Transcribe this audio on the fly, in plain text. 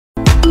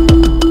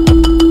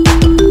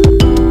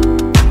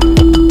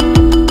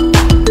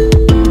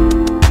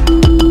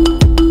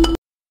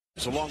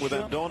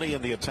Andoni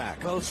in the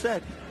attack. Well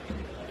said.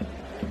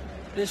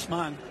 This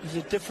man is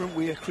a different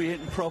way of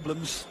creating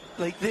problems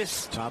like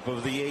this. Top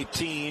of the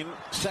 18,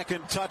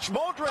 second touch,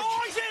 Modric.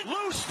 Oh, he's in!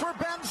 Loose for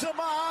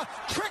Benzema,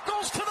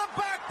 trickles to the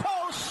back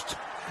post,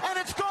 and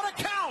it's going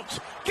to count.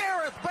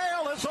 Gareth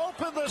Bale has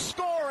opened the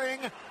scoring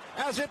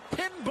as it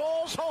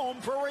pinballs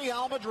home for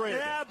Real Madrid.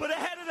 Yeah, but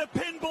ahead of the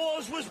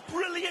pinballs was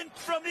brilliant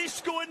from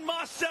Isco and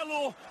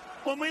Marcelo.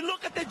 When we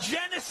look at the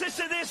genesis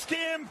of this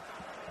game,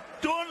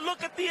 don't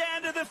look at the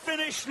end of the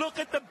finish, look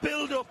at the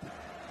build-up.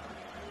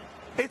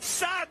 It's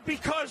sad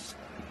because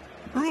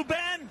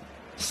Ruben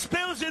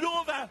spills it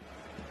over.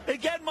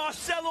 Again,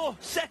 Marcelo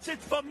sets it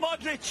for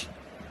Modric.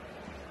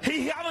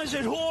 He hammers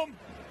it home.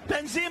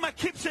 Benzema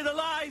keeps it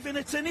alive, and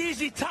it's an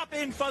easy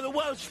tap-in for the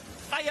Welsh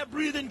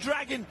fire-breathing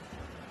dragon.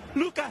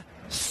 Luka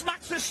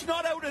smacks the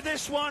snot out of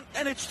this one,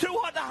 and it's too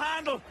hard to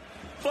handle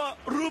for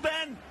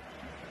Ruben.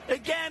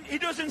 Again, he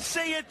doesn't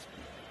see it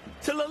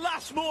till the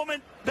last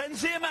moment.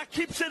 Benzema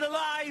keeps it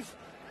alive,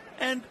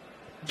 and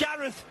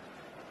Gareth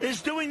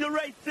is doing the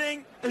right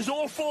thing as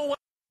all forward.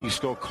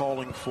 Isco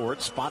calling for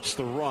it, spots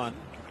the run.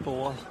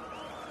 Ball.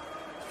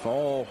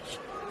 Falls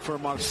for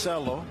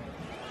Marcelo.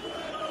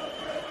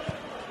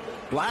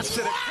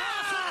 Blasted it.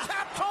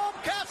 Tapped home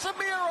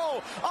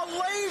Casemiro. A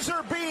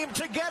laser beam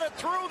to get it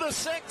through the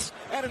six,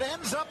 and it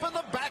ends up in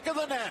the back of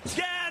the net.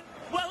 Again,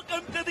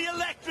 welcome to the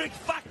electric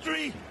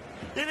factory.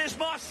 It is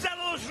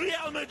Marcelo's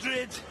Real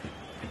Madrid.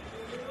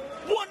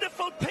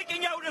 Wonderful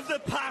picking out of the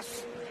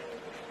pass.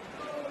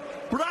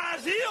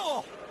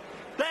 Brazil.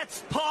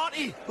 Let's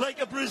party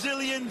like a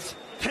Brazilians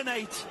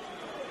tonight.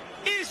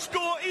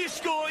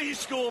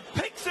 Isco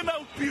picks him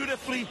out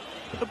beautifully.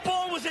 The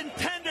ball was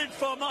intended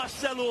for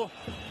Marcelo.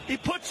 He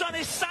puts on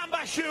his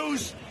Samba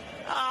shoes.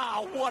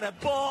 Ah, what a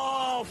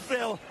ball,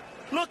 Phil.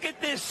 Look at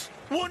this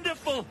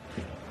wonderful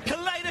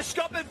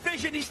kaleidoscopic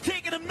vision. He's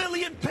taken 1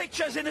 million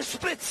pictures in a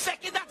split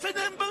second. That's an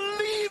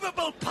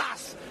unbelievable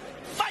pass.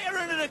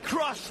 Firing it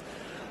across.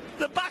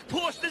 The back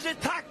post is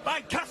attacked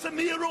by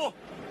Casemiro.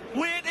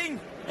 Waiting,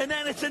 and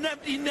then it's an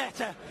empty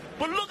netter.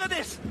 But look at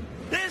this.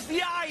 There's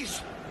the eyes.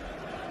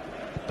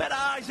 Better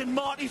eyes than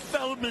Marty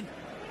Feldman.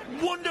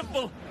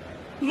 Wonderful.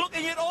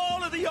 Looking at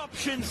all of the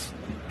options.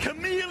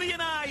 Chameleon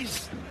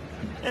eyes.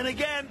 And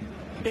again,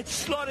 it's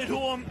slotted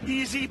home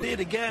easy. Bit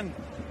again.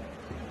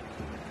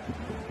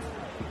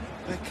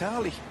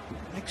 Carly,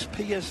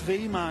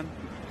 ex-PSV man.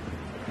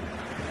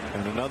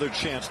 And another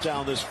chance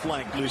down this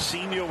flank.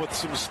 Lucinho with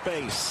some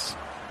space.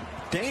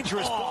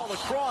 Dangerous ball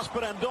across,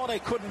 but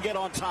Andoni couldn't get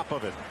on top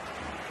of it.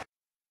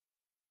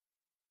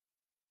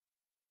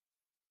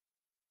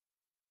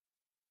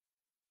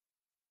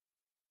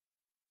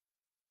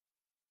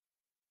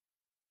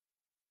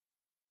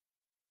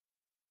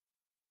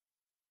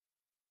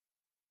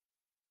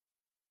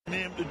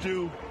 Name to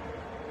do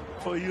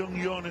for young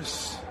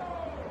Jonas.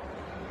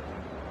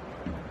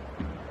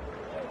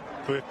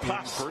 Quick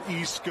pass for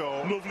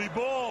Isco. Lovely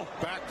ball.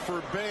 Back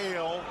for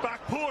Bale.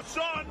 Back post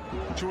on.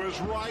 To his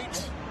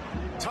right.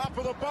 Top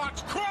of the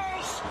box.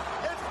 Kroos.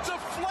 It's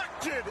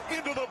deflected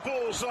into the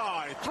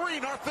bullseye.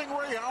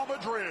 3-0 Real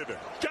Madrid.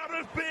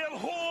 Gareth Bale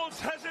holds,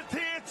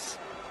 hesitates,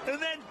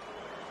 and then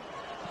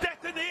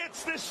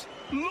detonates this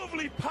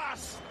lovely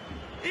pass.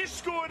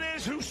 Isco it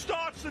is who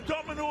starts the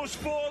dominoes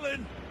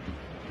falling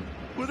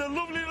with a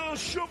lovely little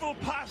shovel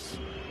pass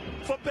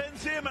for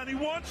Benzema, and he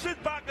wants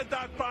it back at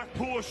that back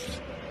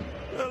post.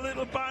 A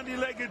little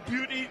bandy-legged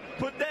beauty,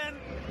 but then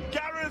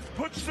Gareth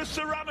puts the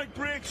ceramic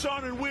brakes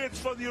on and waits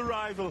for the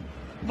arrival.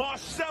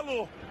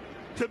 Marcelo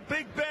to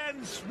Big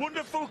Ben's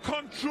wonderful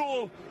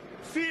control,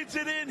 feeds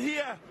it in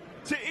here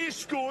to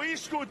Isco.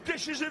 Isco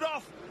dishes it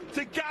off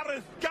to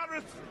Gareth.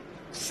 Gareth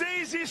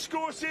sees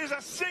Isco, says,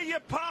 I see you,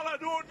 pal, I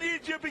don't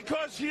need you,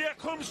 because here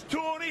comes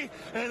Tony,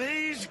 and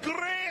he's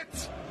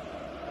great.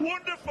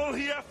 Wonderful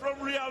here from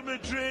Real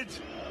Madrid.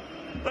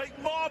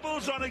 Like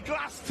marbles on a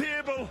glass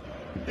table.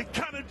 It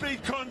cannot be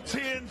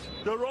contained.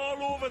 They're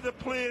all over the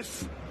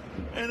place.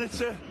 And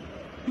it's a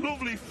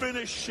lovely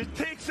finish. It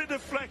takes a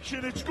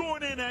deflection. It's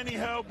going in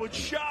anyhow. But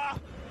Shah,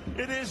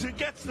 it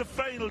gets the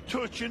final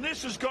touch. And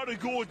this has got to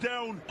go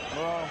down.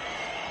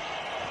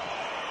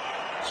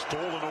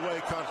 Stolen away.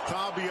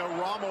 Cantabria.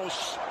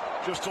 Ramos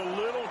just a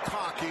little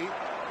cocky.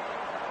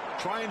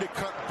 Trying to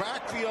cut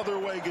back the other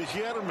way.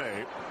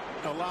 Guilherme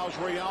allows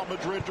Real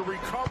Madrid to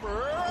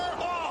recover.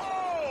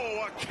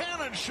 Oh, a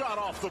cannon shot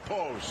off the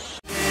post.